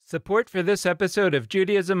Support for this episode of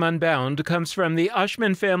Judaism Unbound comes from the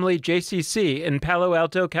Oshman family JCC in Palo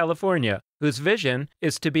Alto, California, whose vision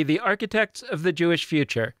is to be the architects of the Jewish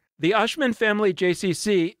future. The Oshman family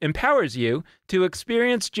JCC empowers you to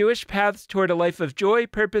experience Jewish paths toward a life of joy,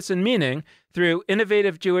 purpose, and meaning through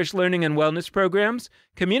innovative Jewish learning and wellness programs,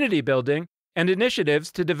 community building, and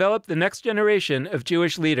initiatives to develop the next generation of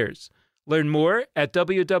Jewish leaders. Learn more at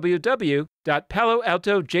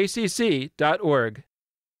www.paloaltojcc.org.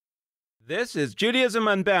 This is Judaism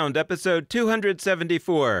Unbound, episode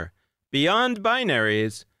 274, Beyond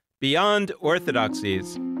Binaries, Beyond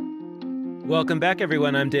Orthodoxies. Welcome back,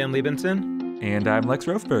 everyone. I'm Dan Liebenson. And I'm Lex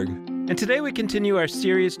Rofberg. And today we continue our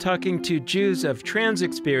series talking to Jews of trans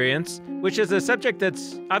experience, which is a subject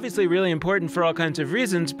that's obviously really important for all kinds of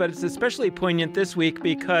reasons, but it's especially poignant this week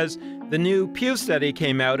because the new Pew study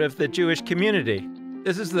came out of the Jewish community.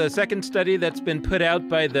 This is the second study that's been put out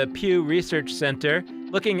by the Pew Research Center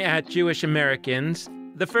looking at Jewish Americans.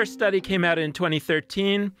 The first study came out in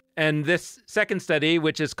 2013, and this second study,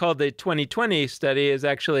 which is called the 2020 study, is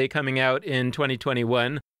actually coming out in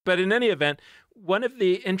 2021. But in any event, one of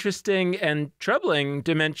the interesting and troubling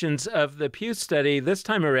dimensions of the Pew study this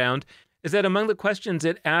time around is that among the questions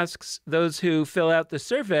it asks those who fill out the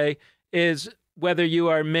survey is whether you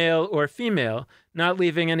are male or female, not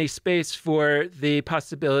leaving any space for the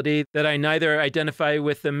possibility that I neither identify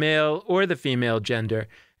with the male or the female gender.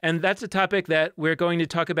 And that's a topic that we're going to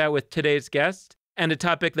talk about with today's guest, and a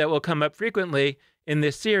topic that will come up frequently in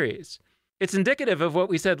this series. It's indicative of what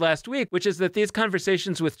we said last week, which is that these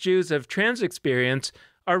conversations with Jews of trans experience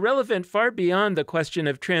are relevant far beyond the question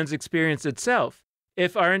of trans experience itself.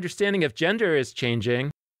 If our understanding of gender is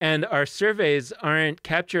changing, and our surveys aren't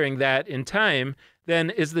capturing that in time, then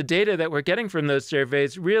is the data that we're getting from those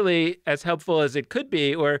surveys really as helpful as it could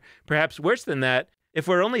be, or perhaps worse than that, if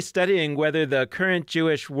we're only studying whether the current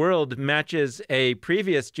Jewish world matches a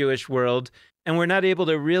previous Jewish world, and we're not able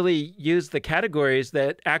to really use the categories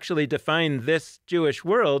that actually define this Jewish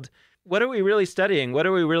world, what are we really studying? What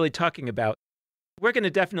are we really talking about? We're going to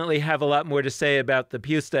definitely have a lot more to say about the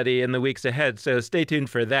Pew study in the weeks ahead, so stay tuned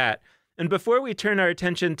for that. And before we turn our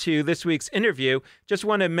attention to this week's interview, just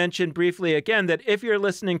want to mention briefly again that if you're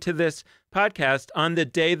listening to this podcast on the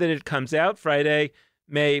day that it comes out, Friday,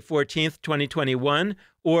 May 14th, 2021,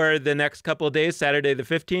 or the next couple of days, Saturday the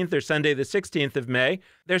 15th or Sunday the 16th of May,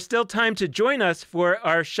 there's still time to join us for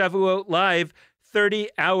our Shavuot Live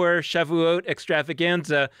 30-hour Shavuot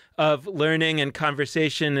extravaganza of learning and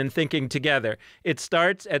conversation and thinking together. It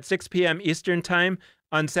starts at 6 p.m. Eastern Time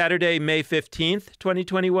on Saturday, May 15th,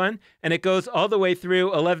 2021, and it goes all the way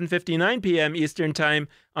through 11:59 p.m. Eastern Time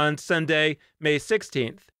on Sunday, May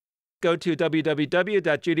 16th. Go to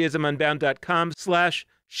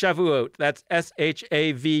www.judaismunbound.com/Shavuot. That's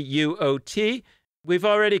SHAVUOT. We've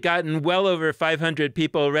already gotten well over 500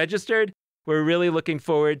 people registered. We're really looking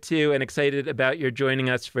forward to and excited about your joining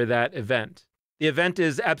us for that event. The event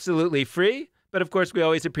is absolutely free, but of course we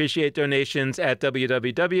always appreciate donations at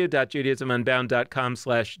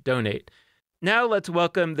www.judaismunbound.com/donate. Now let's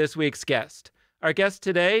welcome this week's guest. Our guest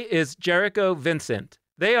today is Jericho Vincent.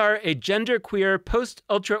 They are a genderqueer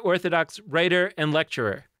post-ultra-Orthodox writer and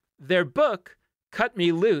lecturer. Their book, Cut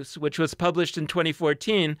Me Loose, which was published in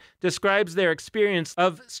 2014, describes their experience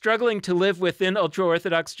of struggling to live within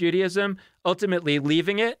ultra-Orthodox Judaism, ultimately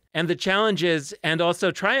leaving it, and the challenges and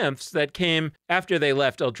also triumphs that came after they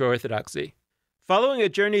left ultra-Orthodoxy. Following a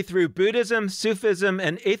journey through Buddhism, Sufism,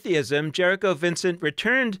 and atheism, Jericho Vincent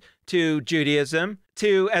returned to Judaism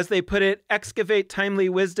to, as they put it, excavate timely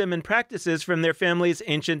wisdom and practices from their family's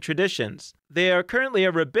ancient traditions. They are currently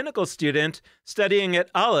a rabbinical student studying at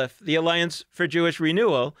Aleph, the Alliance for Jewish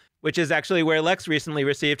Renewal, which is actually where Lex recently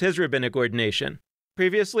received his rabbinic ordination.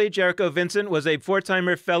 Previously, Jericho Vincent was a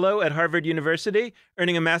four-timer fellow at Harvard University,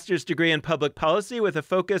 earning a master's degree in public policy with a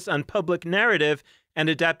focus on public narrative and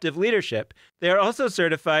adaptive leadership. They are also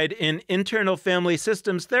certified in internal family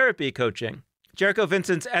systems therapy coaching. Jericho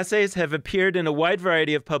Vincent's essays have appeared in a wide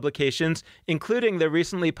variety of publications, including the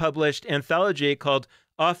recently published anthology called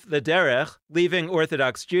Off the Derech, Leaving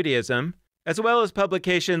Orthodox Judaism, as well as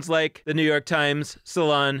publications like the New York Times,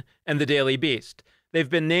 Salon, and the Daily Beast. They've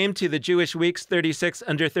been named to the Jewish Week's 36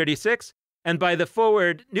 Under 36 and by the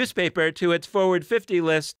Forward newspaper to its Forward 50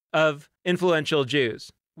 list of influential Jews.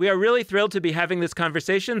 We are really thrilled to be having this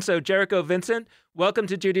conversation, so Jericho Vincent, welcome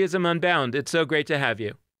to Judaism Unbound. It's so great to have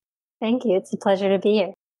you. Thank you. It's a pleasure to be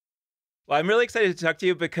here. Well, I'm really excited to talk to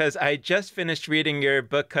you because I just finished reading your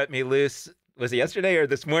book, Cut Me Loose. Was it yesterday or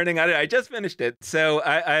this morning? I just finished it. So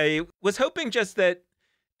I was hoping just that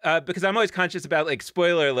because I'm always conscious about like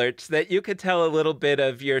spoiler alerts, that you could tell a little bit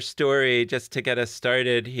of your story just to get us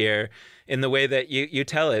started here in the way that you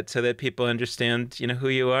tell it so that people understand, who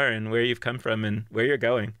you are and where you've come from and where you're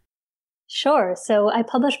going. Sure. So I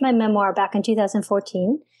published my memoir back in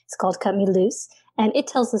 2014. It's called Cut Me Loose. And it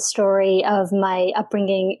tells the story of my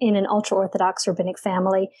upbringing in an ultra-Orthodox rabbinic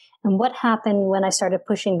family and what happened when I started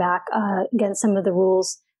pushing back against some of the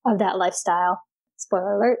rules of that lifestyle.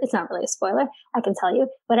 Spoiler alert, it's not really a spoiler, I can tell you.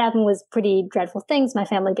 What happened was pretty dreadful things. My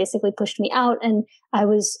family basically pushed me out, and I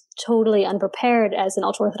was totally unprepared as an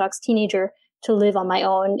ultra-Orthodox teenager to live on my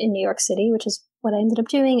own in New York City, which is what I ended up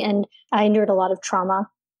doing. And I endured a lot of trauma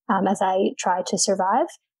as I tried to survive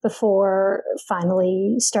before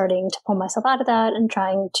finally starting to pull myself out of that and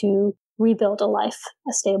trying to rebuild a life,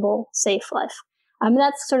 a stable, safe life.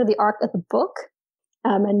 That's sort of the arc of the book.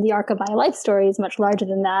 And the arc of my life story is much larger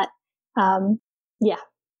than that. Yeah.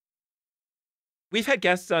 We've had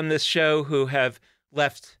guests on this show who have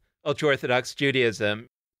left ultra-Orthodox Judaism.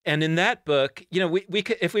 And in that book, we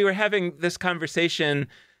could, if we were having this conversation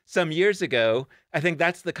some years ago, I think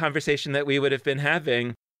that's the conversation that we would have been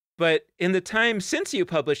having. But in the time since you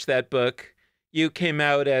published that book, you came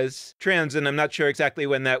out as trans, and I'm not sure exactly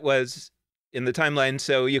when that was in the timeline,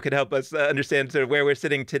 so you could help us understand sort of where we're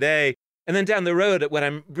sitting today. And then down the road, what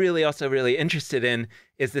I'm really also really interested in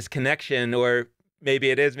is this connection, or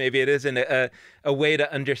maybe it is, maybe it isn't, a way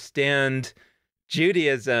to understand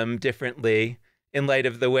Judaism differently in light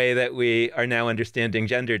of the way that we are now understanding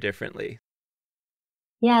gender differently.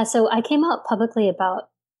 Yeah, so I came out publicly about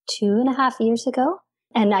 2.5 years ago.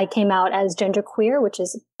 And I came out as genderqueer, which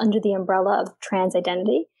is under the umbrella of trans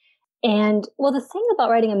identity. And well, the thing about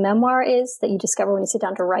writing a memoir is that you discover when you sit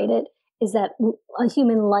down to write it is that a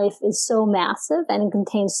human life is so massive and it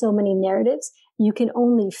contains so many narratives, you can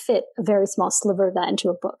only fit a very small sliver of that into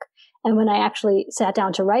a book. And when I actually sat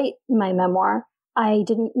down to write my memoir, I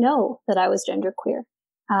didn't know that I was genderqueer.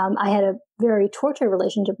 I had a very tortured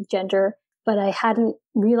relationship with gender, but I hadn't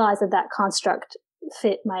realized that that construct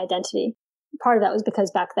fit my identity. Part of that was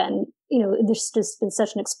because back then, there's just been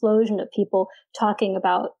such an explosion of people talking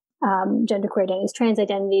about genderqueer identities, trans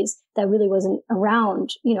identities that really wasn't around,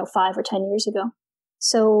 5 or 10 years ago.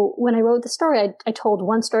 So when I wrote the story, I told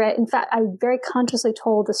one story. In fact, I very consciously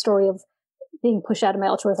told the story of being pushed out of my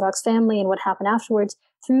ultra-Orthodox family and what happened afterwards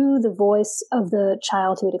through the voice of the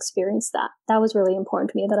child who had experienced that. That was really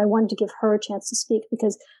important to me, that I wanted to give her a chance to speak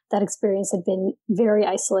because that experience had been very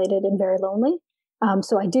isolated and very lonely.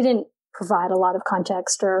 So I didn't provide a lot of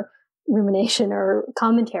context or rumination or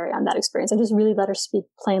commentary on that experience. I just really let her speak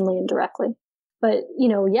plainly and directly. But,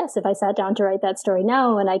 yes, if I sat down to write that story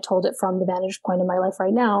now and I told it from the vantage point of my life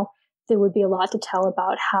right now, there would be a lot to tell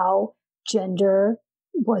about how gender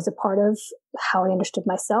was a part of how I understood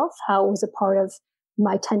myself, how it was a part of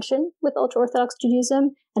my tension with ultra-Orthodox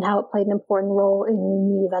Judaism, and how it played an important role in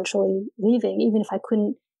me eventually leaving, even if I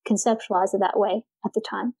couldn't conceptualize it that way at the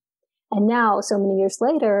time. And now, so many years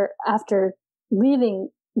later, after leaving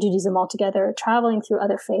Judaism altogether, traveling through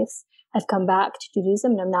other faiths, I've come back to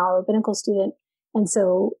Judaism and I'm now a rabbinical student. And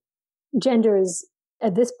so gender is,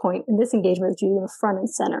 at this point, in this engagement with Judaism, front and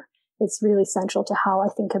center. It's really central to how I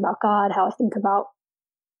think about God, how I think about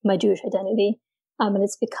my Jewish identity. And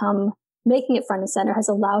it's become, making it front and center has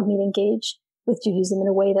allowed me to engage with Judaism in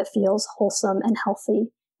a way that feels wholesome and healthy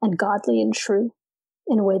and godly and true,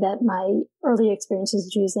 in a way that my early experiences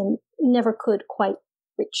with Judaism never could quite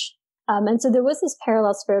reach. And so there was this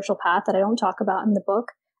parallel spiritual path that I don't talk about in the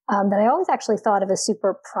book, that I always actually thought of as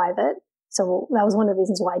super private. So that was one of the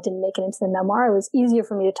reasons why I didn't make it into the memoir. It was easier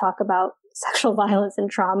for me to talk about sexual violence and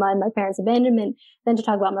trauma and my parents' abandonment than to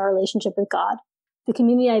talk about my relationship with God. The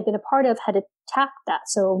community I'd been a part of had attacked that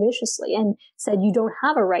so viciously and said, you don't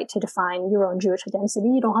have a right to define your own Jewish identity.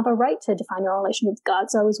 You don't have a right to define your own relationship with God.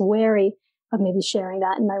 So I was wary of maybe sharing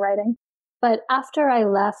that in my writing. But after I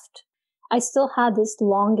left, I still had this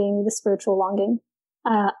longing, the spiritual longing.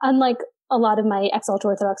 Unlike a lot of my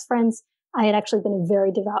ex-ultra-Orthodox friends, I had actually been a very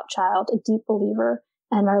devout child, a deep believer,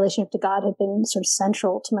 and my relationship to God had been sort of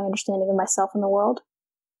central to my understanding of myself and the world.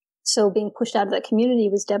 So being pushed out of that community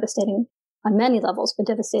was devastating on many levels, but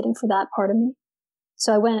devastating for that part of me.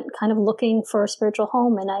 So I went kind of looking for a spiritual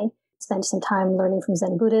home, and I spent some time learning from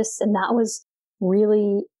Zen Buddhists, and that was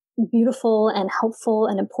really beautiful and helpful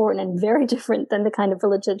and important and very different than the kind of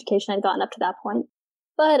religious education I'd gotten up to that point.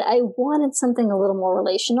 But I wanted something a little more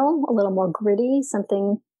relational, a little more gritty,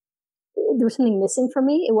 there was something missing for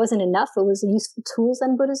me. It wasn't enough. It was useful tools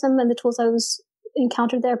in Buddhism and the tools I was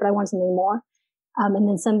encountered there, but I wanted something more. And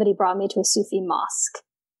then somebody brought me to a Sufi mosque.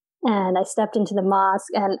 And I stepped into the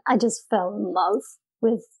mosque and I just fell in love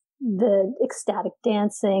with the ecstatic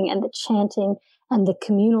dancing and the chanting and the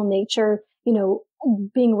communal nature,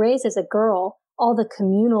 being raised as a girl, all the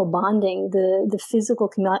communal bonding, the physical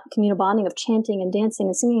communal bonding of chanting and dancing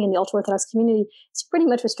and singing in the ultra-Orthodox community is pretty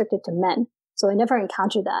much restricted to men. So I never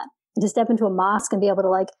encountered that. And to step into a mosque and be able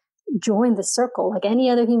to join the circle like any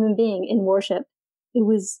other human being in worship, it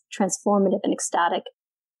was transformative and ecstatic.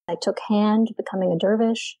 I took hand, becoming a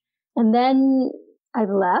dervish. And then I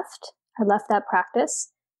left that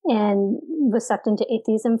practice and was sucked into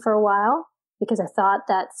atheism for a while because I thought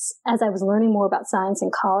that as I was learning more about science in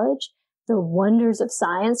college, the wonders of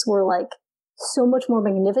science were so much more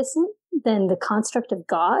magnificent than the construct of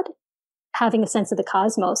God. Having a sense of the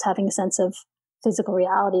cosmos, having a sense of physical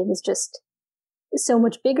reality was just so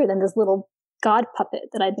much bigger than this little God puppet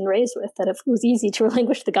that I'd been raised with, that it was easy to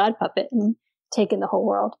relinquish the God puppet and take in the whole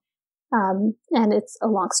world. And it's a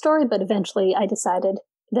long story, but eventually I decided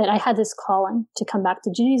that I had this calling to come back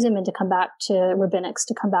to Judaism and to come back to rabbinics,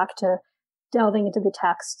 to come back to delving into the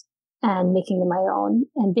text and making them my own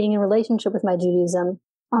and being in relationship with my Judaism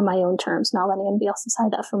on my own terms, not letting anybody else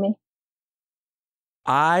decide that for me.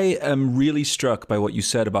 I am really struck by what you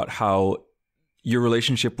said about how your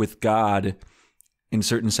relationship with God in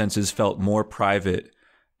certain senses felt more private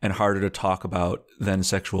and harder to talk about than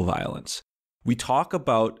sexual violence. We talk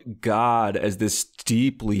about God as this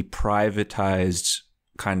deeply privatized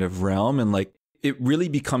kind of realm, and it really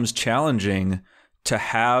becomes challenging to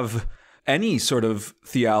have any sort of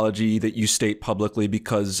theology that you state publicly,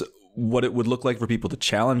 because what it would look like for people to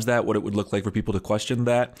challenge that, what it would look like for people to question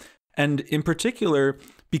that. And in particular,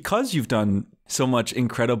 because you've done so much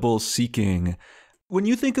incredible seeking, when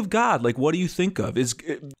you think of God, what do you think of? Is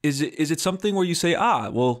it something where you say,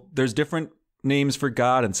 well, there's different names for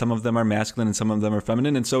God, and some of them are masculine and some of them are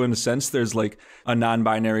feminine, and so in a sense there's a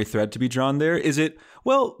non-binary thread to be drawn there? Is it,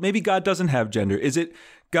 well, maybe God doesn't have gender? Is it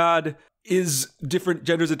God is different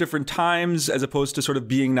genders at different times as opposed to sort of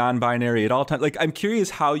being non-binary at all times? I'm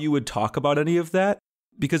curious how you would talk about any of that,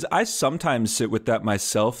 because I sometimes sit with that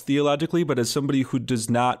myself theologically, but as somebody who does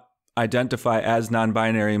not identify as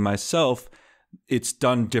non-binary myself, it's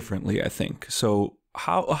done differently, I think. So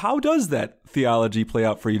how does that theology play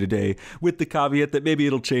out for you today, with the caveat that maybe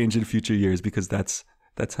it'll change in future years, because that's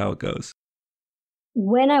how it goes?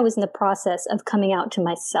 When I was in the process of coming out to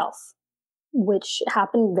myself, which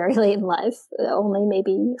happened very late in life, only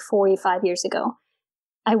maybe 45 years ago,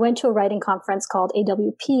 I went to a writing conference called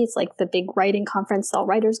AWP. It's the big writing conference all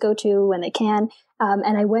writers go to when they can.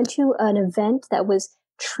 And I went to an event that was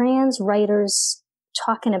trans writers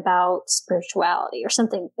talking about spirituality or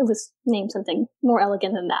something. It was named something more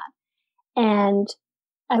elegant than that. And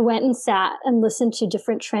I went and sat and listened to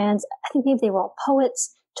different trans, I think maybe they were all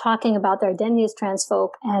poets, talking about their identity as trans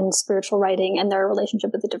folk and spiritual writing and their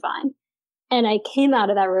relationship with the divine. And I came out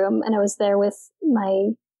of that room and I was there with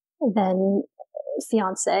my then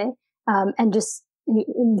fiance, and just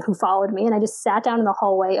who followed me. And I just sat down in the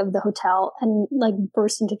hallway of the hotel and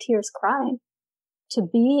burst into tears crying. To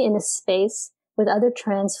be in a space with other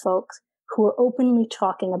trans folks who were openly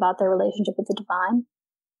talking about their relationship with the divine,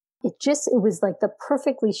 it was the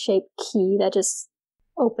perfectly shaped key that just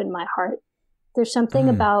opened my heart. There's something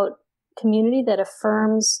about community that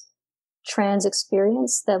affirms trans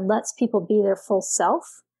experience, that lets people be their full self,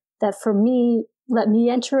 that for me, let me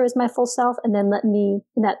enter as my full self, and then let me,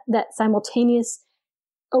 that simultaneous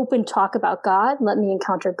open talk about God, let me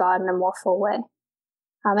encounter God in a more full way.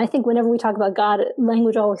 I think whenever we talk about God,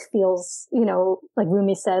 language always feels, like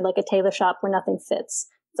Rumi said, like a tailor shop where nothing fits.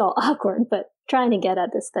 It's all awkward, but trying to get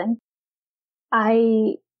at this thing.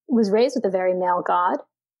 I was raised with a very male God.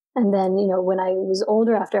 And then, when I was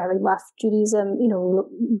older, after having left Judaism,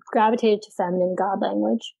 gravitated to feminine God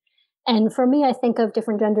language. And for me, I think of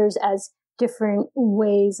different genders as different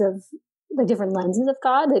ways of, different lenses of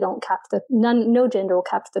God. They don't capture no gender will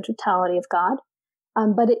capture the totality of God.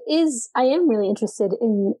 But I am really interested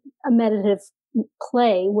in a meditative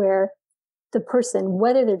play where the person,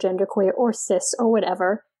 whether they're genderqueer or cis or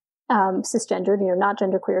whatever, cisgendered, not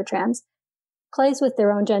genderqueer or trans, plays with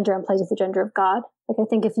their own gender and plays with the gender of God. I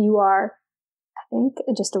think if you are,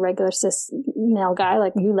 just a regular cis male guy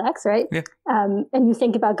like you, Lex, right? Yeah. And you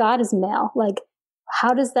think about God as male,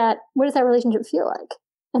 what does that relationship feel like?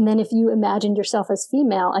 And then if you imagined yourself as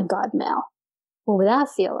female and God male, what would that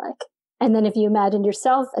feel like? And then if you imagined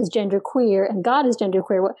yourself as genderqueer and God as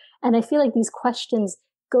genderqueer, and I feel like these questions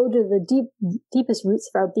go to the deepest roots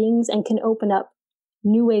of our beings and can open up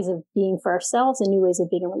new ways of being for ourselves and new ways of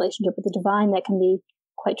being in relationship with the divine that can be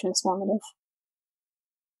quite transformative.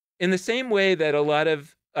 In the same way that a lot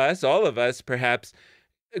of us, all of us perhaps,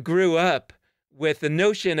 grew up with the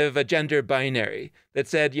notion of a gender binary that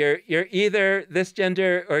said you're either this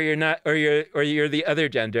gender or you're not, or you're the other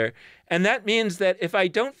gender. And that means that if I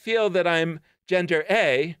don't feel that I'm gender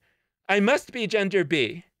A, I must be gender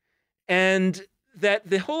B. And that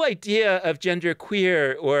the whole idea of gender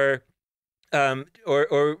queer or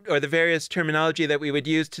the various terminology that we would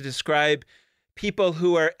use to describe people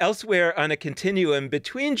who are elsewhere on a continuum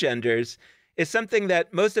between genders is something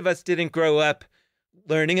that most of us didn't grow up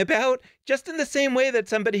learning about, just in the same way that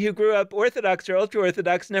somebody who grew up Orthodox or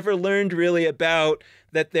ultra-Orthodox never learned really about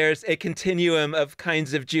that there's a continuum of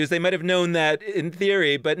kinds of Jews. They might have known that in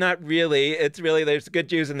theory, but not really. It's really there's good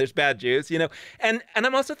Jews and there's bad Jews, you know. And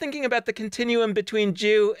I'm also thinking about the continuum between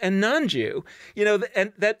Jew and non-Jew, you know,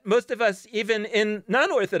 and that most of us, even in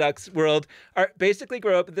non-Orthodox world, are basically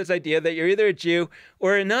grow up with this idea that you're either a Jew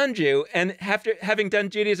or a non-Jew. And after having done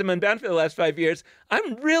Judaism Unbound for the last 5 years,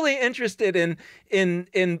 I'm really interested in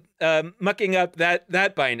mucking up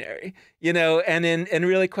that binary, you know, and in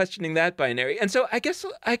really questioning that binary. And so I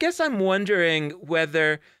guess I'm wondering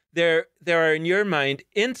whether there are, in your mind,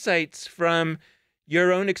 insights from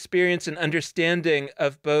your own experience and understanding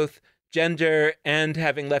of both gender and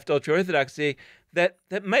having left ultra-Orthodoxy that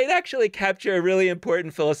might actually capture really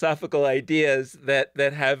important philosophical ideas that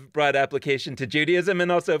have broad application to Judaism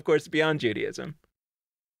and also, of course, beyond Judaism.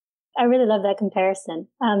 I really love that comparison.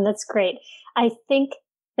 That's great. I think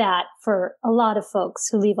that for a lot of folks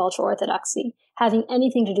who leave ultra-Orthodoxy, having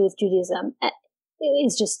anything to do with Judaism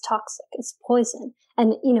is just toxic. It's poison.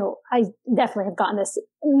 And, you know, I definitely have gotten this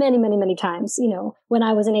many, many, many times, you know, when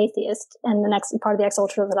I was an atheist and the next part of the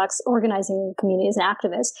ex-ultra-Orthodox organizing community as an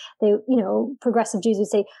activist, they, you know, progressive Jews would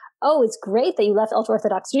say, oh, it's great that you left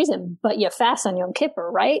ultra-Orthodox Judaism, but you fast on Yom Kippur,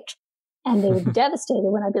 right? And they would be devastated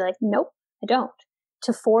when I'd be like, nope, I don't.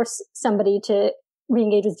 To force somebody to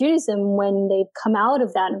re-engage with Judaism when they've come out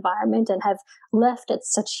of that environment and have left at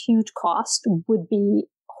such huge cost would be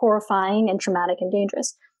horrifying and traumatic and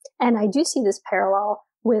dangerous. And I do see this parallel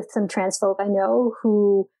with some trans folk I know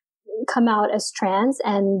who come out as trans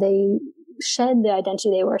and they shed the identity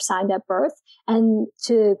they were assigned at birth. And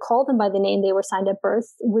to call them by the name they were assigned at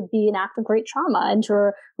birth would be an act of great trauma. And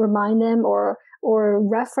to remind them or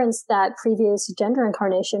reference that previous gender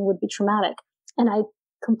incarnation would be traumatic. And I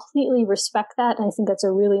completely respect that. And I think that's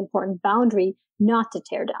a really important boundary not to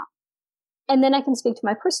tear down. And then I can speak to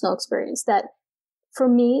my personal experience that for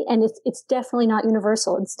me, and it's definitely not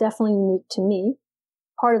universal, it's definitely unique to me.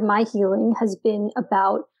 Part of my healing has been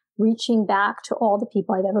about reaching back to all the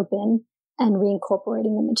people I've ever been and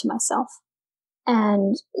reincorporating them into myself.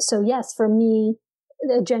 And so, yes, for me,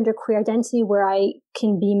 the gender queer identity where I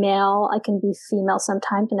can be male, I can be female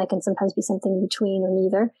sometimes, and I can sometimes be something in between or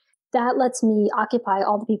neither. That lets me occupy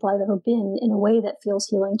all the people I've ever been in a way that feels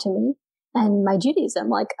healing to me. And my Judaism,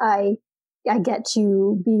 like I get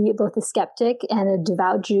to be both a skeptic and a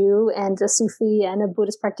devout Jew and a Sufi and a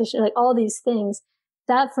Buddhist practitioner, like all these things.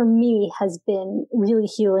 That for me has been really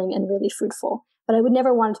healing and really fruitful. But I would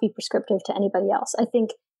never want it to be prescriptive to anybody else.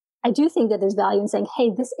 I do think that there's value in saying,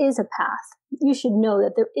 hey, this is a path. You should know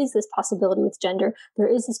that there is this possibility with gender. There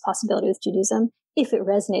is this possibility with Judaism. If it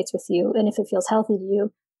resonates with you and if it feels healthy to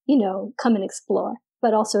you, you know, come and explore.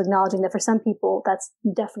 But also acknowledging that for some people, that's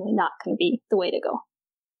definitely not going to be the way to go.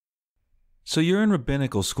 So you're in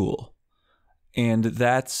rabbinical school, and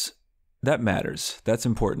that matters. That's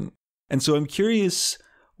important. And so I'm curious,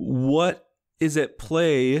 what is at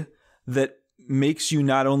play that makes you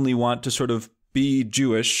not only want to sort of be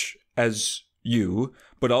Jewish as you,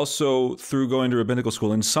 but also through going to rabbinical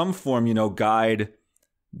school in some form, you know, guide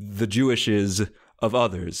the Jewishes of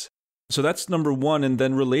others. So that's number one. And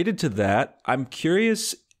then related to that, I'm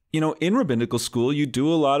curious, you know, in rabbinical school, you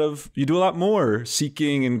do a lot more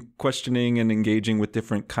seeking and questioning and engaging with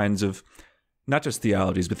different kinds of, not just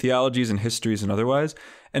theologies, but theologies and histories and otherwise.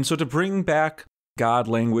 And so to bring back God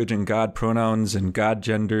language and God pronouns and God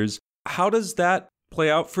genders, how does that play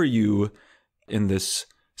out for you in this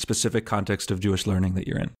specific context of Jewish learning that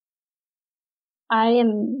you're in? I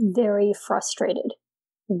am very frustrated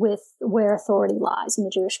with where authority lies in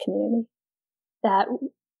the Jewish community. That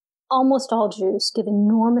almost all Jews give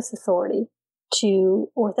enormous authority to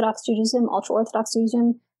Orthodox Judaism, ultra-Orthodox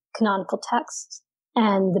Judaism, canonical texts,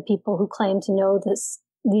 and the people who claim to know this,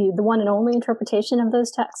 the one and only interpretation of those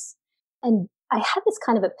texts. And I had this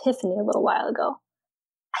kind of epiphany a little while ago.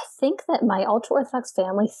 I think that my ultra-Orthodox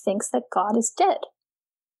family thinks that God is dead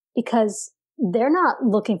because they're not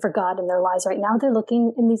looking for God in their lives right now. They're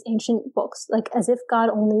looking in these ancient books, like as if God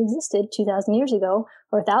only existed 2,000 years ago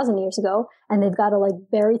or 1,000 years ago, and they've got to like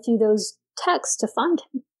bury through those texts to find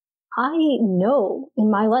him. I know in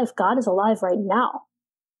my life God is alive right now.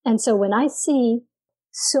 And so when I see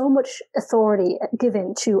so much authority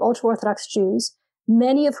given to ultra-Orthodox Jews,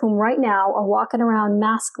 many of whom right now are walking around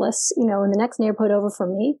maskless, in the next neighborhood over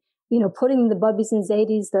from me, putting the bubbies and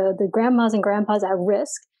zadis, the grandmas and grandpas at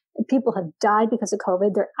risk. People have died because of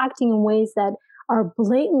COVID. They're acting in ways that are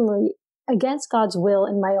blatantly against God's will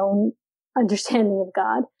in my own understanding of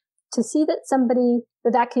God. To see that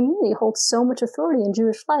that community holds so much authority in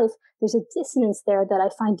Jewish life, there's a dissonance there that I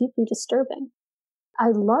find deeply disturbing. I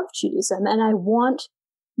love Judaism and I want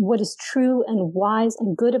what is true and wise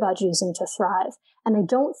and good about Judaism to thrive. And I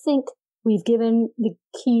don't think we've given the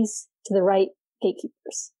keys to the right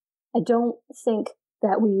gatekeepers. I don't think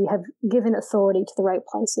that we have given authority to the right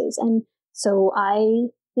places. And so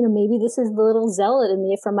maybe this is the little zealot in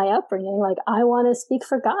me from my upbringing. Like, I want to speak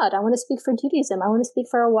for God. I want to speak for Judaism. I want to speak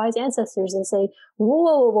for our wise ancestors and say,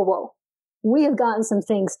 whoa. We have gotten some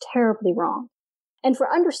things terribly wrong. And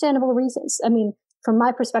for understandable reasons. I mean, from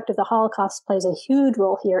my perspective, the Holocaust plays a huge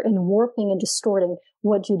role here in warping and distorting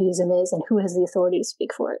what Judaism is and who has the authority to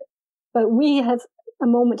speak for it. But we have a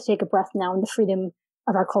moment to take a breath now in the freedom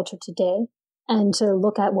of our culture today and to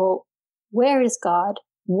look at, well, where is God?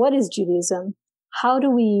 What is Judaism? How do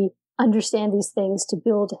we understand these things to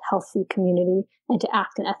build a healthy community and to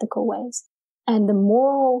act in ethical ways? And the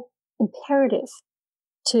moral imperative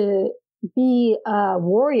to be a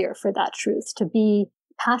warrior for that truth, to be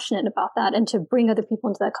passionate about that, and to bring other people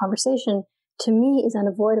into that conversation, to me is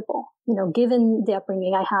unavoidable. Given the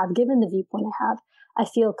upbringing I have, given the viewpoint I have, I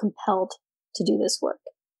feel compelled to do this work.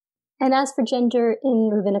 And as for gender in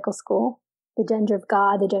rabbinical school, the gender of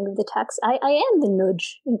God, the gender of the text, I am the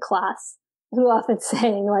nudge in class who often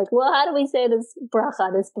saying like, well, how do we say this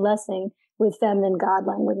bracha, this blessing, with feminine God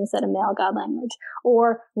language instead of male God language?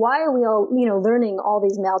 Or why are we all, learning all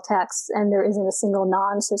these male texts and there isn't a single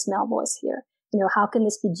non-cis male voice here? How can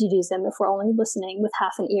this be Judaism if we're only listening with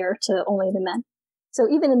half an ear to only the men? So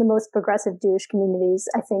even in the most progressive Jewish communities,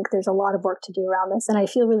 I think there's a lot of work to do around this. And I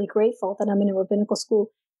feel really grateful that I'm in a rabbinical school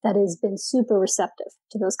that has been super receptive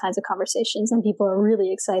to those kinds of conversations. And people are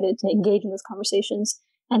really excited to engage in those conversations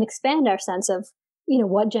and expand our sense of,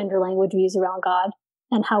 what gender language we use around God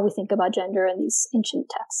and how we think about gender in these ancient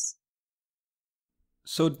texts.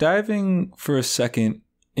 So diving for a second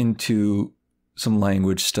into some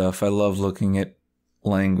language stuff, I love looking at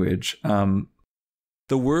language.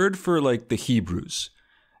 The word for like the Hebrews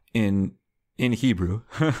in Hebrew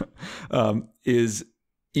is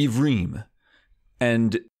Ivrim.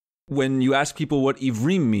 And when you ask people what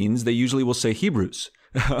Ivrim means, they usually will say Hebrews,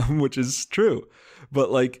 which is true. But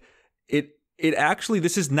like it actually,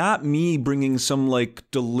 this is not me bringing some like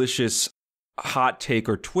delicious hot take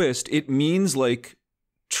or twist. It means like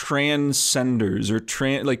transcenders or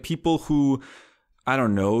like people who, I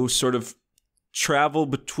don't know, sort of travel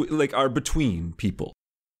between, like are between people,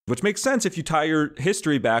 which makes sense if you tie your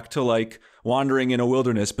history back to like wandering in a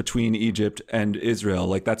wilderness between Egypt and Israel.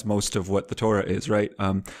 Like that's most of what the Torah is, right?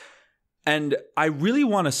 And I really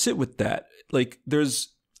want to sit with that. Like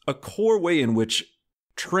there's a core way in which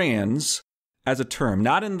trans as a term,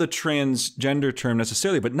 not in the transgender term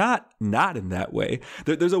necessarily, but not in that way.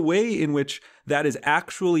 There's a way in which that is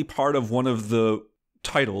actually part of one of the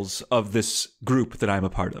titles of this group that I'm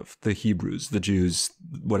a part of, the Hebrews, the Jews,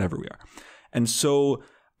 whatever we are. And so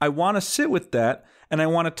I want to sit with that and I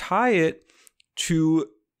want to tie it to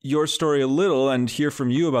your story a little and hear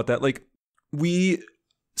from you about that. Like we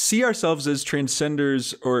see ourselves as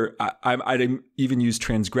transcenders, or I'd even use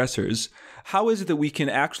transgressors. How is it that we can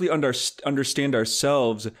actually understand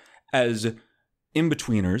ourselves as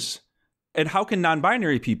in-betweeners? And how can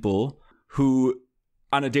non-binary people who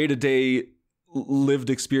on a day-to-day lived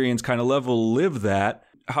experience kind of level live that?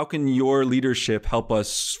 How can your leadership help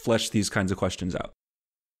us flesh these kinds of questions out?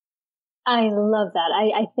 I love that.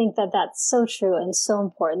 I think that that's so true and so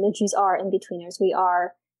important. The Jews are in-betweeners. We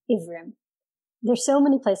are Ivrim. There's so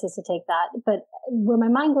many places to take that, but where my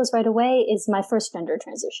mind goes right away is my first gender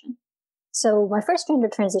transition. So my first gender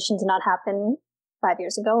transition did not happen 5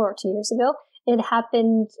 years ago or 2 years ago. It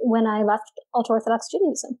happened when I left ultra-Orthodox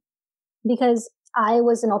Judaism, because I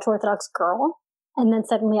was an ultra-Orthodox girl, and then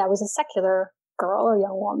suddenly I was a secular girl or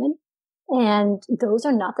young woman, and those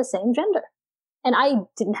are not the same gender. And I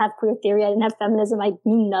didn't have queer theory. I didn't have feminism. I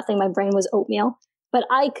knew nothing. My brain was oatmeal. But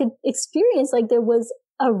I could experience like there was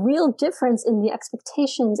a real difference in the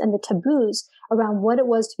expectations and the taboos around what it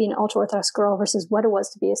was to be an ultra-Orthodox girl versus what it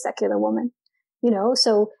was to be a secular woman.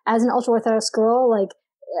 So as an ultra-Orthodox girl, like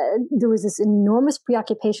there was this enormous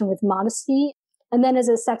preoccupation with modesty. And then as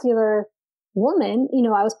a secular woman,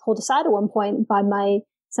 I was pulled aside at one point by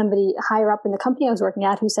somebody higher up in the company I was working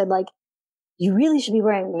at who said like, you really should be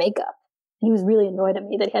wearing makeup. And he was really annoyed at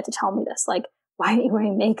me that he had to tell me this. Like, why aren't you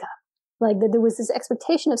wearing makeup? Like, that there was this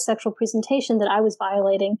expectation of sexual presentation that I was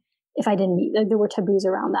violating if I didn't meet. Like, there were taboos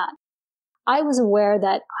around that. I was aware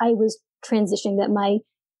that I was transitioning, that my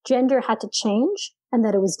gender had to change and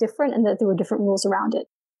that it was different and that there were different rules around it.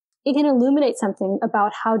 It can illuminate something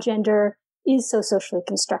about how gender is so socially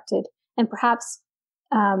constructed. And perhaps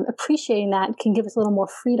appreciating that can give us a little more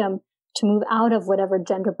freedom to move out of whatever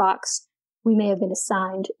gender box we may have been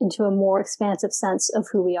assigned into a more expansive sense of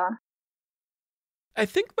who we are. I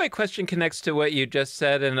think my question connects to what you just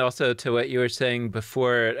said and also to what you were saying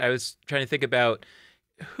before. I was trying to think about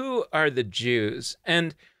who are the Jews?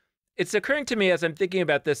 And it's occurring to me as I'm thinking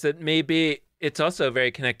about this that maybe it's also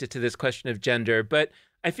very connected to this question of gender. But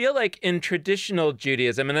I feel like in traditional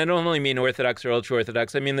Judaism, and I don't only mean Orthodox or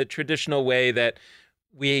ultra-Orthodox, I mean the traditional way that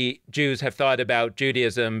we Jews have thought about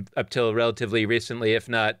Judaism up till relatively recently, if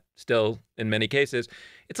not still in many cases,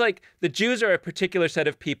 it's like the Jews are a particular set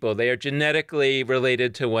of people. They are genetically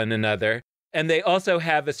related to one another. And they also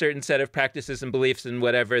have a certain set of practices and beliefs and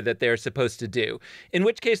whatever that they're supposed to do. In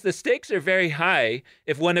which case, the stakes are very high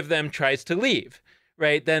if one of them tries to leave,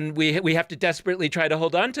 right? Then we have to desperately try to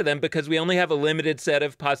hold on to them because we only have a limited set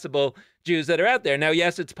of possible Jews that are out there. Now,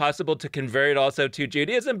 yes, it's possible to convert also to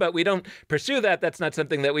Judaism, but we don't pursue that. That's not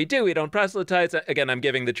something that we do. We don't proselytize. Again, I'm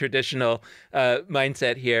giving the traditional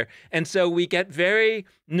mindset here. And so we get very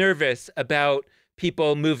nervous about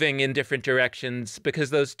people moving in different directions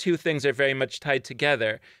because those two things are very much tied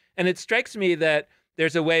together. And it strikes me that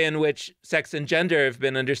there's a way in which sex and gender have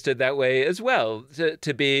been understood that way as well.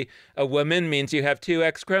 To be a woman means you have two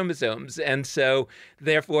X chromosomes. And so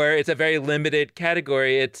therefore it's a very limited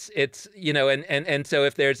category. It's and so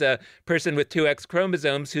if there's a person with two X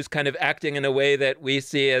chromosomes who's kind of acting in a way that we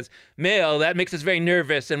see as male, that makes us very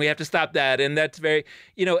nervous and we have to stop that. And that's very,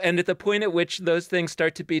 and at the point at which those things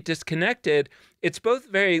start to be disconnected, it's both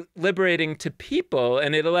very liberating to people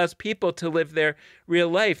and it allows people to live their real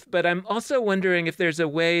life. But I'm also wondering if there's a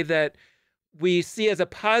way that we see as a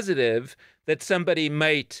positive that somebody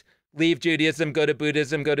might leave Judaism, go to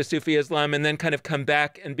Buddhism, go to Sufi Islam, and then kind of come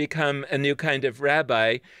back and become a new kind of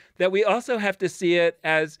rabbi, that we also have to see it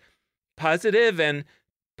as positive and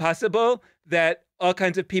possible that all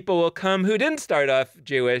kinds of people will come who didn't start off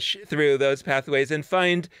Jewish through those pathways and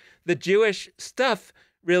find the Jewish stuff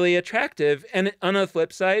really attractive. And on the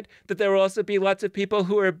flip side, that there will also be lots of people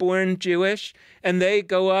who are born Jewish and they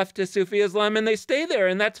go off to Sufi Islam and they stay there.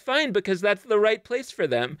 And that's fine because that's the right place for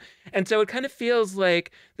them. And so it kind of feels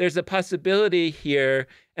like there's a possibility here.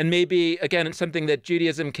 And maybe, again, it's something that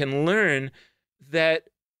Judaism can learn that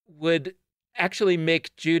would actually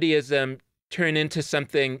make Judaism turn into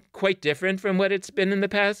something quite different from what it's been in the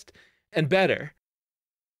past and better.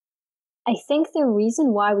 I think the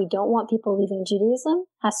reason why we don't want people leaving Judaism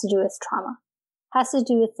has to do with trauma, has to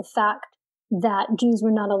do with the fact that Jews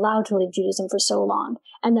were not allowed to leave Judaism for so long,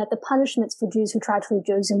 and that the punishments for Jews who tried to leave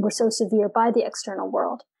Judaism were so severe by the external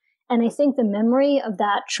world. And I think the memory of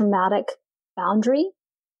that traumatic boundary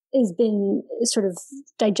has been sort of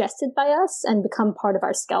digested by us and become part of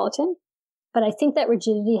our skeleton. But I think that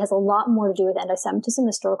rigidity has a lot more to do with anti-Semitism,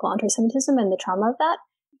 historical anti-Semitism, and the trauma of that.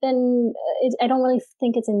 Then I don't really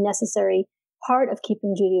think it's a necessary part of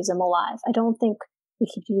keeping Judaism alive. I don't think we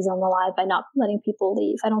keep Judaism alive by not letting people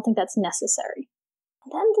leave. I don't think that's necessary.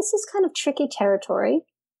 Then this is kind of tricky territory,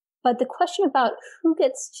 but the question about who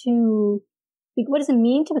gets to, what does it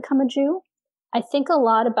mean to become a Jew? I think a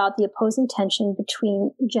lot about the opposing tension between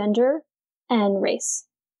gender and race.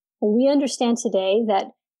 We understand today that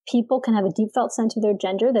people can have a deep felt sense of their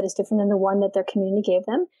gender that is different than the one that their community gave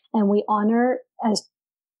them, and we honor as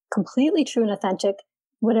completely true and authentic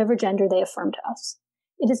whatever gender they affirm to us.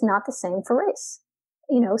 It is not the same for race.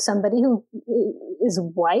 Somebody who is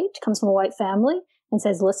white, comes from a white family, and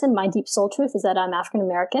says, listen, my deep soul truth is that I'm African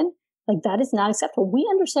American, like that is not acceptable. We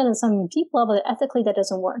understand on some deep level that ethically that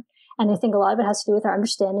doesn't work. And I think a lot of it has to do with our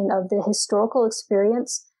understanding of the historical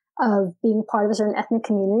experience of being part of a certain ethnic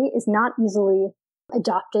community is not easily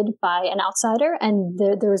adopted by an outsider. And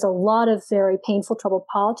there is a lot of very painful, troubled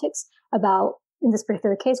politics about, in this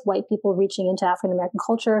particular case, white people reaching into African American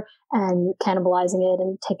culture and cannibalizing it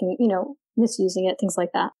and taking, misusing it, things like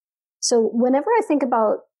that. So whenever I think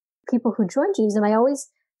about people who join Judaism, I always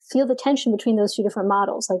feel the tension between those two different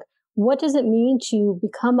models. Like, what does it mean to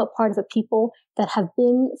become a part of a people that have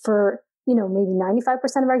been for, maybe 95%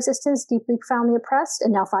 of our existence deeply, profoundly oppressed,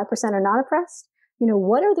 and now 5% are not oppressed?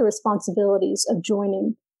 What are the responsibilities of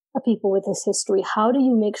joining a people with this history? How do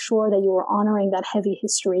you make sure that you are honoring that heavy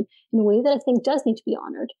history in a way that I think does need to be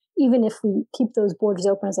honored, even if we keep those borders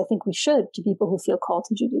open, as I think we should, to people who feel called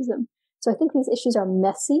to Judaism? So I think these issues are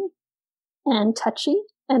messy, and touchy.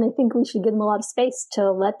 And I think we should give them a lot of space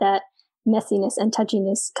to let that messiness and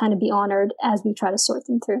touchiness kind of be honored as we try to sort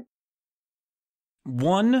them through.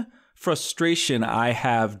 One frustration I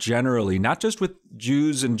have generally, not just with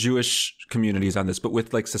Jews and Jewish communities on this, but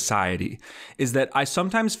with like society, is that I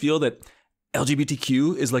sometimes feel that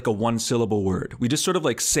LGBTQ is like a one-syllable word. We just sort of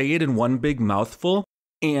like say it in one big mouthful,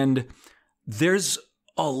 and there's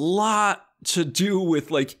a lot to do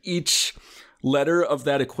with like each letter of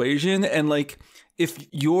that equation. And like, if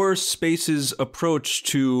your space's approach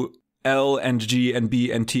to L and G and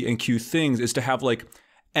B and T and Q things is to have like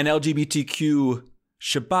an LGBTQ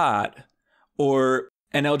Shabbat or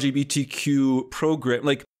an LGBTQ program,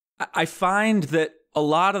 like I find that a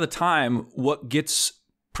lot of the time what gets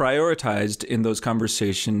prioritized in those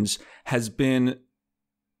conversations has been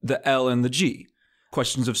the L and the G,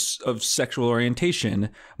 questions of sexual orientation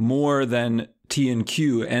more than T and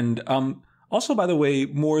Q. And also, by the way,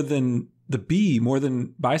 more than the B, more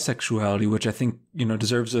than bisexuality, which I think,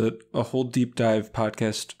 deserves a whole deep dive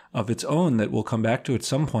podcast of its own that we'll come back to at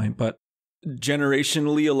some point. But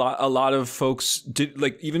generationally, a lot of folks did,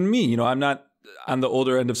 like even me, I'm not on the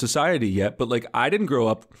older end of society yet, but like I didn't grow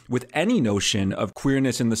up with any notion of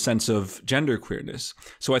queerness in the sense of gender queerness.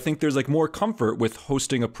 So I think there's like more comfort with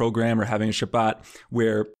hosting a program or having a Shabbat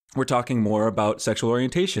where we're talking more about sexual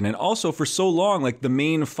orientation. And also for so long, like the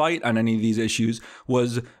main fight on any of these issues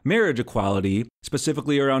was marriage equality,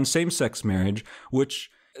 specifically around same-sex marriage, which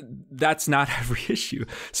that's not every issue.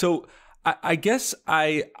 So I guess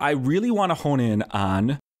I really want to hone in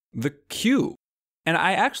on the Q. And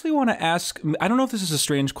I actually want to ask, I don't know if this is a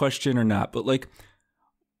strange question or not, but like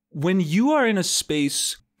when you are in a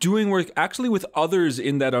space doing work actually with others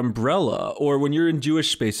in that umbrella, or when you're in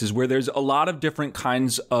Jewish spaces where there's a lot of different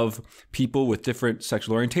kinds of people with different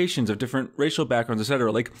sexual orientations, of different racial backgrounds, et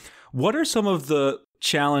cetera, like what are some of the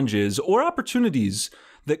challenges or opportunities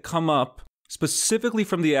that come up specifically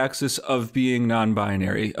from the axis of being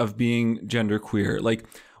non-binary, of being genderqueer? Like,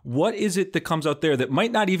 what is it that comes out there that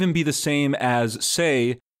might not even be the same as,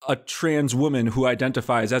 say, a trans woman who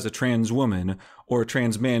identifies as a trans woman or a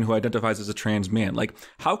trans man who identifies as a trans man? Like,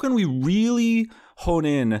 how can we really hone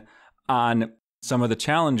in on some of the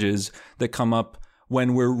challenges that come up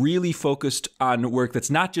when we're really focused on work that's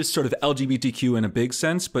not just sort of LGBTQ in a big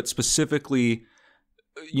sense, but specifically,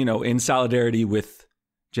 in solidarity with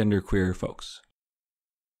genderqueer folks?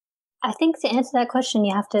 I think to answer that question,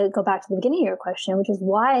 you have to go back to the beginning of your question, which is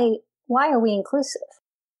why are we inclusive?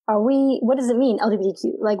 What does it mean,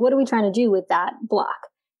 LGBTQ? Like, what are we trying to do with that block?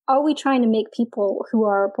 Are we trying to make people who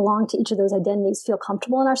belong to each of those identities feel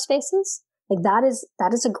comfortable in our spaces? Like that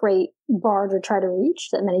is a great bar to try to reach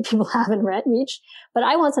that many people haven't reached. But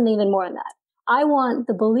I want something even more than that. I want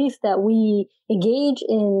the belief that we engage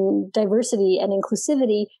in diversity and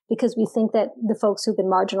inclusivity because we think that the folks who've been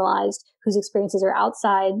marginalized, whose experiences are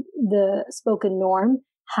outside the spoken norm,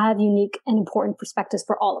 have unique and important perspectives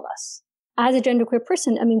for all of us. As a genderqueer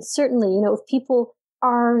person, I mean, certainly, if people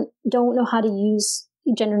don't know how to use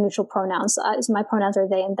gender neutral pronouns, my pronouns are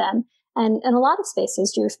they and them. And in a lot of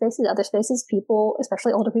spaces, Jewish spaces, other spaces, people,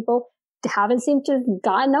 especially older people, haven't seemed to have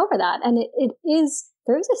gotten over that. And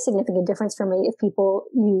there is a significant difference for me if people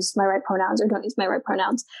use my right pronouns or don't use my right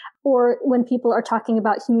pronouns. Or when people are talking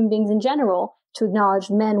about human beings in general, to acknowledge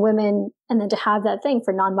men, women, and then to have that thing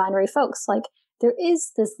for non-binary folks. Like there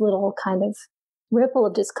is this little kind of ripple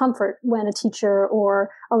of discomfort when a teacher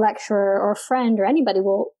or a lecturer or a friend or anybody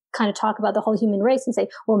will kind of talk about the whole human race and say,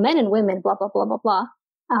 well, men and women, blah, blah, blah, blah, blah.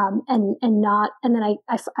 And then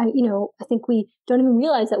I think we don't even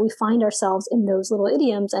realize that we find ourselves in those little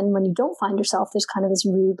idioms. And when you don't find yourself, there's kind of this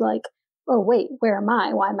rude, like, oh, wait, where am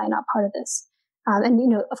I? Why am I not part of this?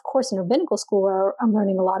 Of course, in rabbinical school, where I'm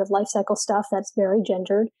learning a lot of life cycle stuff that's very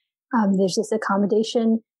gendered. There's this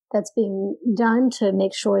accommodation that's being done to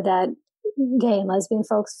make sure that gay and lesbian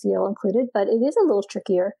folks feel included, but it is a little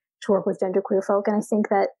trickier to work with genderqueer folk. And I think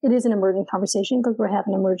that it is an emerging conversation because we're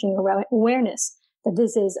having emerging awareness that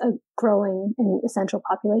this is a growing and essential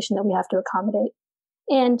population that we have to accommodate.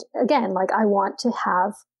 And again, like I want to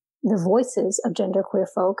have the voices of genderqueer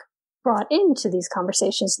folk brought into these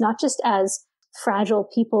conversations, not just as fragile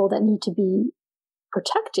people that need to be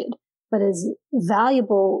protected, but as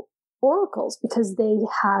valuable oracles because they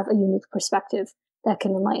have a unique perspective that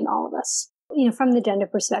can enlighten all of us. From the gender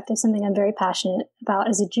perspective, something I'm very passionate about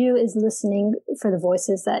as a Jew is listening for the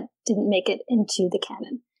voices that didn't make it into the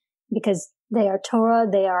canon, because they are Torah,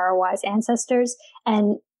 they are our wise ancestors,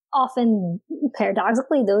 and often,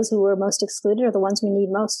 paradoxically, those who were most excluded are the ones we need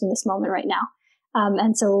most in this moment right now.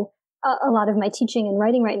 And so a lot of my teaching and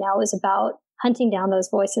writing right now is about hunting down those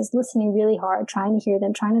voices, listening really hard, trying to hear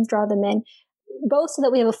them, trying to draw them in, both so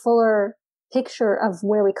that we have a fuller picture of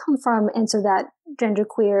where we come from and so that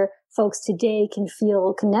genderqueer folks today can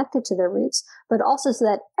feel connected to their roots, but also so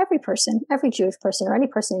that every person, every Jewish person or any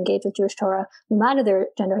person engaged with Jewish Torah, no matter their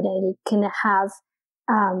gender identity, can have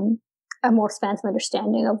a more expansive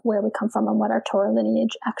understanding of where we come from and what our Torah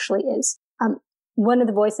lineage actually is. One of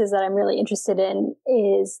the voices that I'm really interested in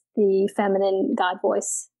is the feminine God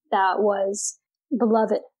voice that was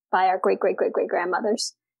beloved by our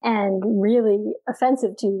great-great-great-great-grandmothers and really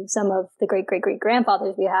offensive to some of the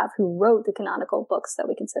great-great-great-grandfathers we have who wrote the canonical books that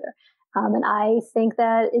we consider. And I think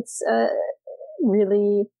that it's a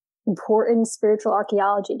really important spiritual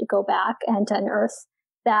archaeology to go back and to unearth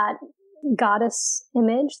that goddess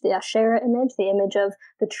image, the Asherah image, the image of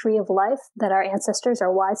the tree of life that our ancestors,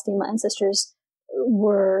 our wise female ancestors,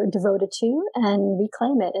 were devoted to, and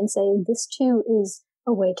reclaim it and say, this too is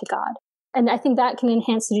a way to God. And I think that can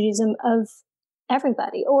enhance the Judaism of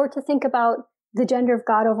everybody. Or to think about the gender of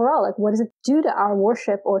God overall. Like, what does it do to our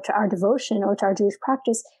worship or to our devotion or to our Jewish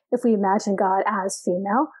practice if we imagine God as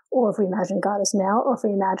female, or if we imagine God as male, or if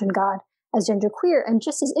we imagine God as genderqueer? And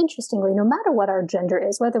just as interestingly, no matter what our gender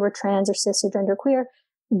is, whether we're trans or cis or genderqueer,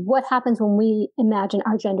 what happens when we imagine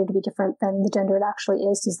our gender to be different than the gender it actually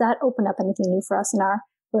is? Does that open up anything new for us in our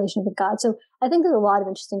relationship with God? So I think there's a lot of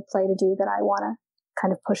interesting play to do that I want to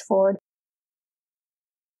kind of push forward.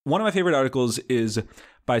 One of my favorite articles is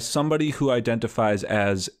by somebody who identifies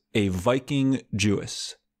as a Viking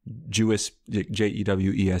Jewess, Jewess.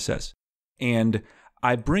 And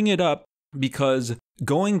I bring it up because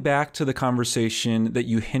going back to the conversation that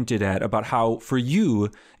you hinted at about how for you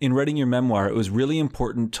in writing your memoir, it was really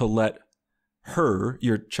important to let her,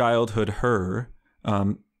 your childhood her,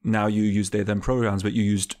 now you use they, them pronouns, but you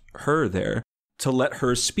used her there, to let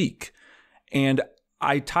her speak. And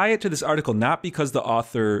I tie it to this article, not because the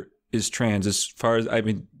author is trans, as far as, I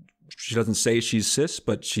mean, she doesn't say she's cis,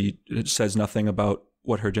 but she says nothing about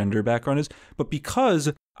what her gender background is, but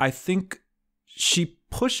because I think she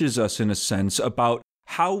pushes us in a sense about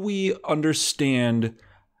how we understand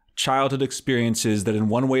childhood experiences that in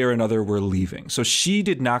one way or another we're leaving. So she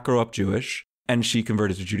did not grow up Jewish and she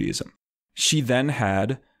converted to Judaism. She then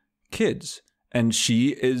had kids and she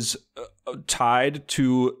is tied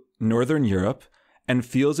to Northern Europe and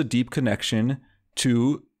feels a deep connection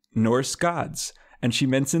to Norse gods. And she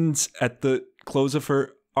mentions at the close of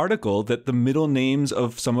her article that the middle names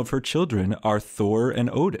of some of her children are Thor and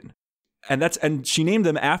Odin. And she named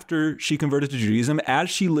them after she converted to Judaism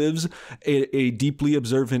as she lives a deeply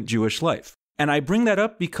observant Jewish life. And I bring that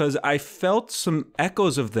up because I felt some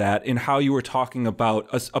echoes of that in how you were talking about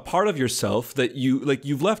a part of yourself that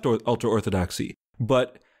you've left ultra-Orthodoxy.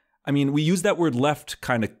 But I mean, we use that word left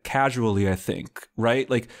kind of casually, I think, right?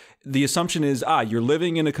 Like the assumption is, you're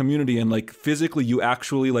living in a community and like physically you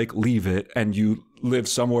actually like leave it and you live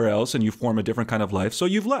somewhere else and you form a different kind of life. So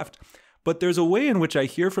you've left. But there's a way in which I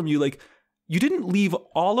hear from you, like, you didn't leave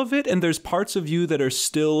all of it, and there's parts of you that are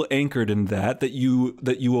still anchored in that you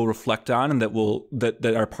will reflect on and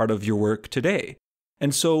that are part of your work today.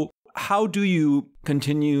 And so how do you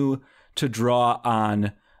continue to draw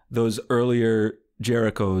on those earlier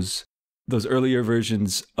Jerichos, those earlier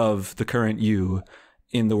versions of the current you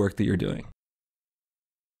in the work that you're doing?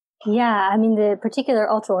 Yeah, I mean, the particular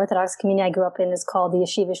ultra-Orthodox community I grew up in is called the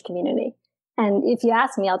Yeshivish community. And if you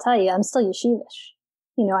ask me, I'll tell you, I'm still Yeshivish.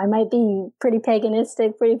 You know, I might be pretty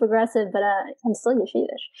paganistic, pretty progressive, but I'm still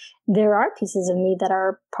Yeshivish. There are pieces of me that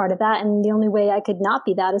are part of that, and the only way I could not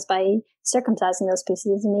be that is by circumcising those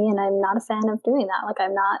pieces of me, and I'm not a fan of doing that. Like,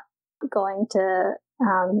 I'm not going to...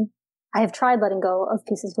 I have tried letting go of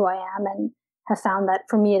pieces of who I am and have found that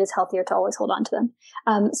for me it is healthier to always hold on to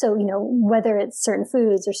them. So, you know, whether it's certain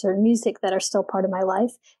foods or certain music that are still part of my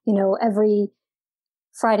life, you know, every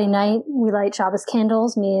Friday night we light Shabbos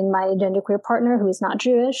candles, me and my genderqueer partner who is not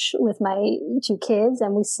Jewish, with my 2 kids,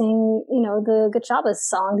 and we sing, you know, the Good Shabbos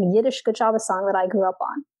song, the Yiddish Good Shabbos song that I grew up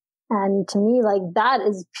on. And to me, like, that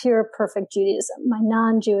is pure, perfect Judaism. My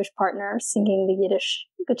non-Jewish partner singing the Yiddish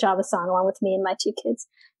Good Shabbos song along with me and my 2 kids.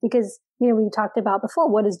 Because, you know, we talked about before,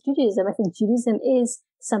 what is Judaism? I think Judaism is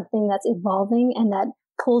something that's evolving and that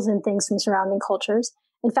pulls in things from surrounding cultures.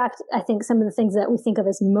 In fact, I think some of the things that we think of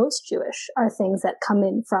as most Jewish are things that come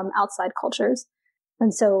in from outside cultures.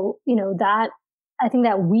 And so, you know, I think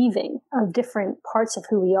that weaving of different parts of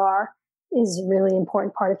who we are is a really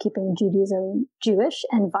important part of keeping Judaism Jewish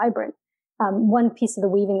and vibrant. One piece of the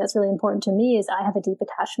weaving that's really important to me is I have a deep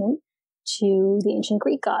attachment to the ancient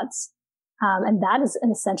Greek gods. And that is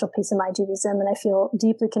an essential piece of my Judaism. And I feel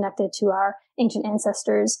deeply connected to our ancient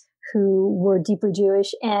ancestors who were deeply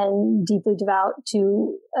Jewish and deeply devout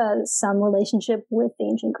to some relationship with the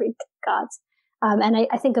ancient Greek gods. And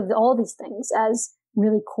I think of all these things as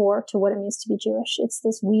really core to what it means to be Jewish. It's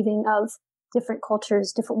this weaving of different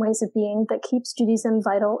cultures, different ways of being that keeps Judaism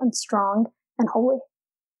vital and strong and holy.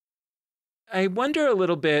 I wonder a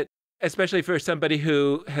little bit, especially for somebody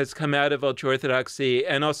who has come out of ultra-Orthodoxy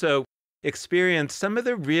and also experienced some of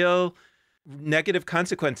the real negative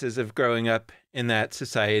consequences of growing up in that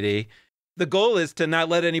society. The goal is to not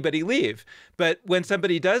let anybody leave. But when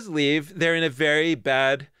somebody does leave, they're in a very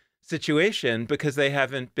bad situation because they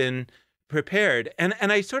haven't been prepared. And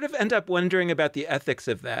I sort of end up wondering about the ethics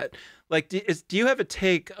of that. Like, do you have a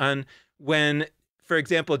take on when, for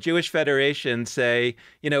example, Jewish federations say,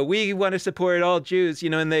 we want to support all Jews,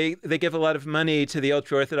 and they give a lot of money to the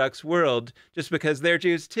ultra-Orthodox world just because they're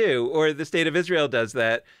Jews too, or the state of Israel does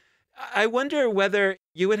that. I wonder whether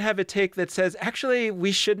you would have a take that says, actually,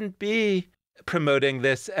 we shouldn't be promoting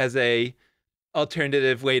this as a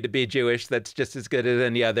alternative way to be Jewish that's just as good as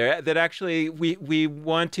any other, that actually we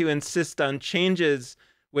want to insist on changes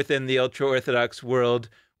within the ultra-Orthodox world,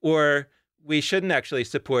 or we shouldn't actually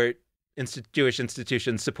support Jewish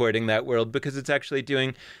institutions supporting that world because it's actually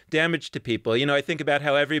doing damage to people. I think about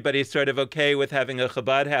how everybody's sort of okay with having a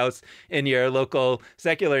Chabad house in your local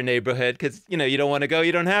secular neighborhood because, you don't want to go,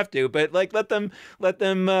 you don't have to, but like let them,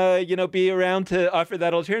 be around to offer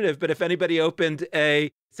that alternative. But if anybody opened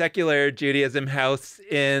a secular Judaism house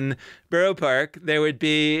in Borough Park,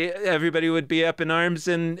 everybody would be up in arms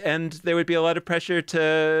and there would be a lot of pressure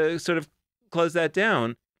to sort of close that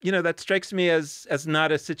down. That strikes me as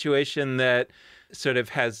not a situation that sort of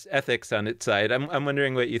has ethics on its side. I'm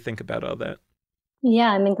wondering what you think about all that.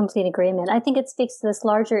 Yeah, I'm in complete agreement. I think it speaks to this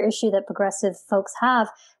larger issue that progressive folks have,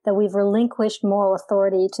 that we've relinquished moral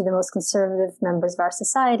authority to the most conservative members of our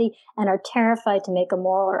society and are terrified to make a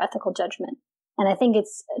moral or ethical judgment. And I think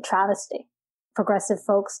it's a travesty. Progressive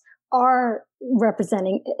folks are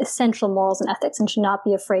representing essential morals and ethics and should not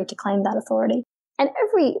be afraid to claim that authority. And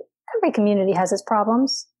every community has its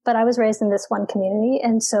problems, but I was raised in this one community,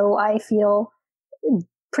 and so I feel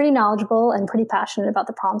pretty knowledgeable and pretty passionate about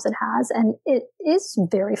the problems it has. And it is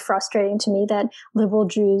very frustrating to me that liberal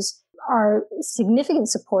Jews are significant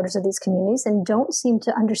supporters of these communities and don't seem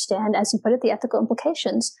to understand, as you put it, the ethical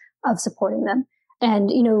implications of supporting them. And,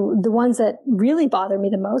 the ones that really bother me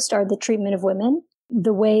the most are the treatment of women,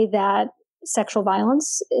 the way that sexual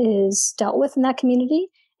violence is dealt with in that community,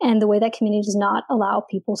 and the way that community does not allow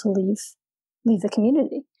people to leave the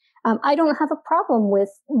community. I don't have a problem with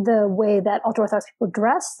the way that ultra-Orthodox people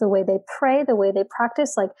dress, the way they pray, the way they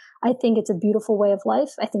practice. I think it's a beautiful way of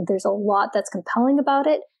life. I think there's a lot that's compelling about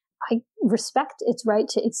it. I respect its right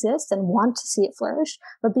to exist and want to see it flourish.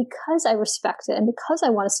 But because I respect it and because I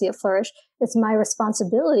want to see it flourish, it's my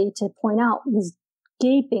responsibility to point out these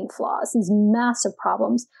gaping flaws, these massive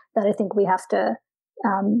problems that I think we have to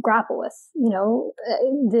grapple with.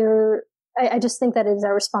 I just think that it is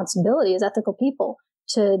our responsibility as ethical people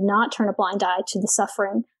to not turn a blind eye to the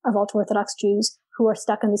suffering of ultra-Orthodox Jews who are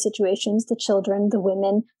stuck in these situations, the children, the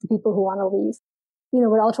women, the people who want to leave.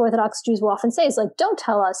 What ultra-Orthodox Jews will often say is don't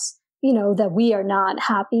tell us, that we are not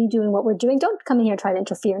happy doing what we're doing. Don't come in here and try to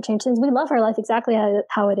interfere and change things. We love our life exactly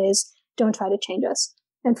how it is. Don't try to change us.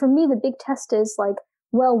 And for me, the big test is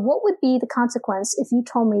what would be the consequence if you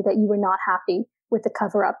told me that you were not happy with the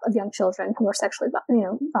cover-up of young children who are sexually,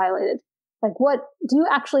 violated? What do you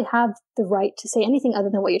actually have the right to say anything other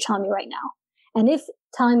than what you're telling me right now? And if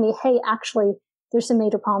telling me, hey, actually, there's some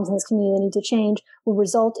major problems in this community that need to change, will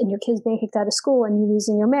result in your kids being kicked out of school and you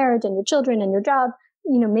losing your marriage and your children and your job,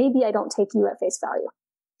 maybe I don't take you at face value.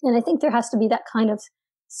 And I think there has to be that kind of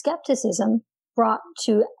skepticism brought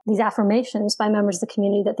to these affirmations by members of the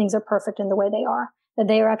community that things are perfect in the way they are, that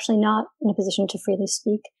they are actually not in a position to freely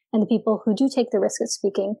speak. And the people who do take the risk of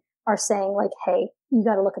speaking are saying hey, you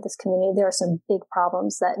got to look at this community. There are some big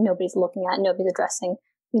problems that nobody's looking at, nobody's addressing.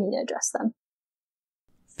 We need to address them.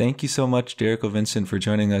 Thank you so much, Jericho Vincent, for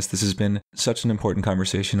joining us. This has been such an important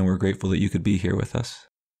conversation, and we're grateful that you could be here with us.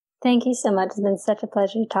 Thank you so much. It's been such a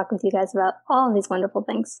pleasure to talk with you guys about all of these wonderful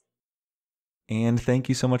things. And thank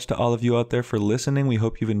you so much to all of you out there for listening. We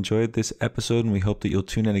hope you've enjoyed this episode, and we hope that you'll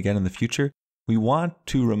tune in again in the future. We want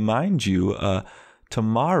to remind you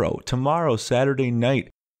tomorrow, Saturday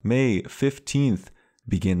night, May 15th,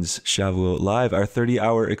 begins Shavuot Live, our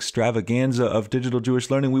 30-hour extravaganza of digital Jewish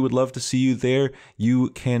learning. We would love to see you there. You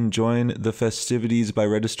can join the festivities by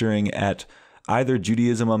registering at either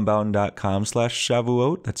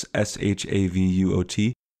judaismunbound.com/Shavuot, that's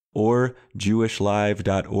SHAVUOT, or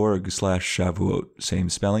jewishlive.org/Shavuot, same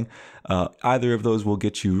spelling. Either of those will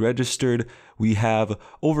get you registered. We have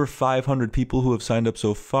over 500 people who have signed up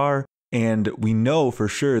so far, and we know for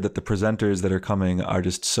sure that the presenters that are coming are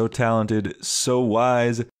just so talented, so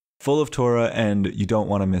wise, full of Torah, and you don't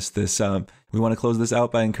want to miss this. We want to close this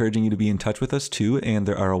out by encouraging you to be in touch with us too, and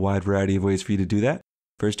there are a wide variety of ways for you to do that.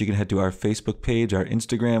 First, you can head to our Facebook page, our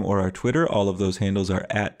Instagram, or our Twitter. All of those handles are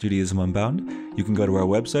at Judaism Unbound. You can go to our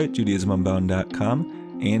website,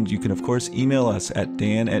 judaismunbound.com, and you can, of course, email us at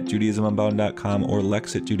dan@judaismunbound.com or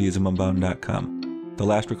lex@judaismunbound.com. The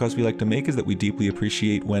last request we like to make is that we deeply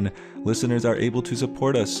appreciate when listeners are able to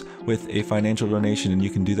support us with a financial donation, and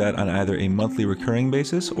you can do that on either a monthly recurring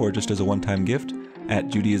basis or just as a one-time gift at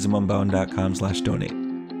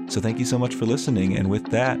judaismunbound.com/donate. So thank you so much for listening, and with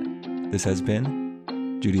that, this has been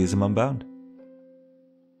Judaism Unbound.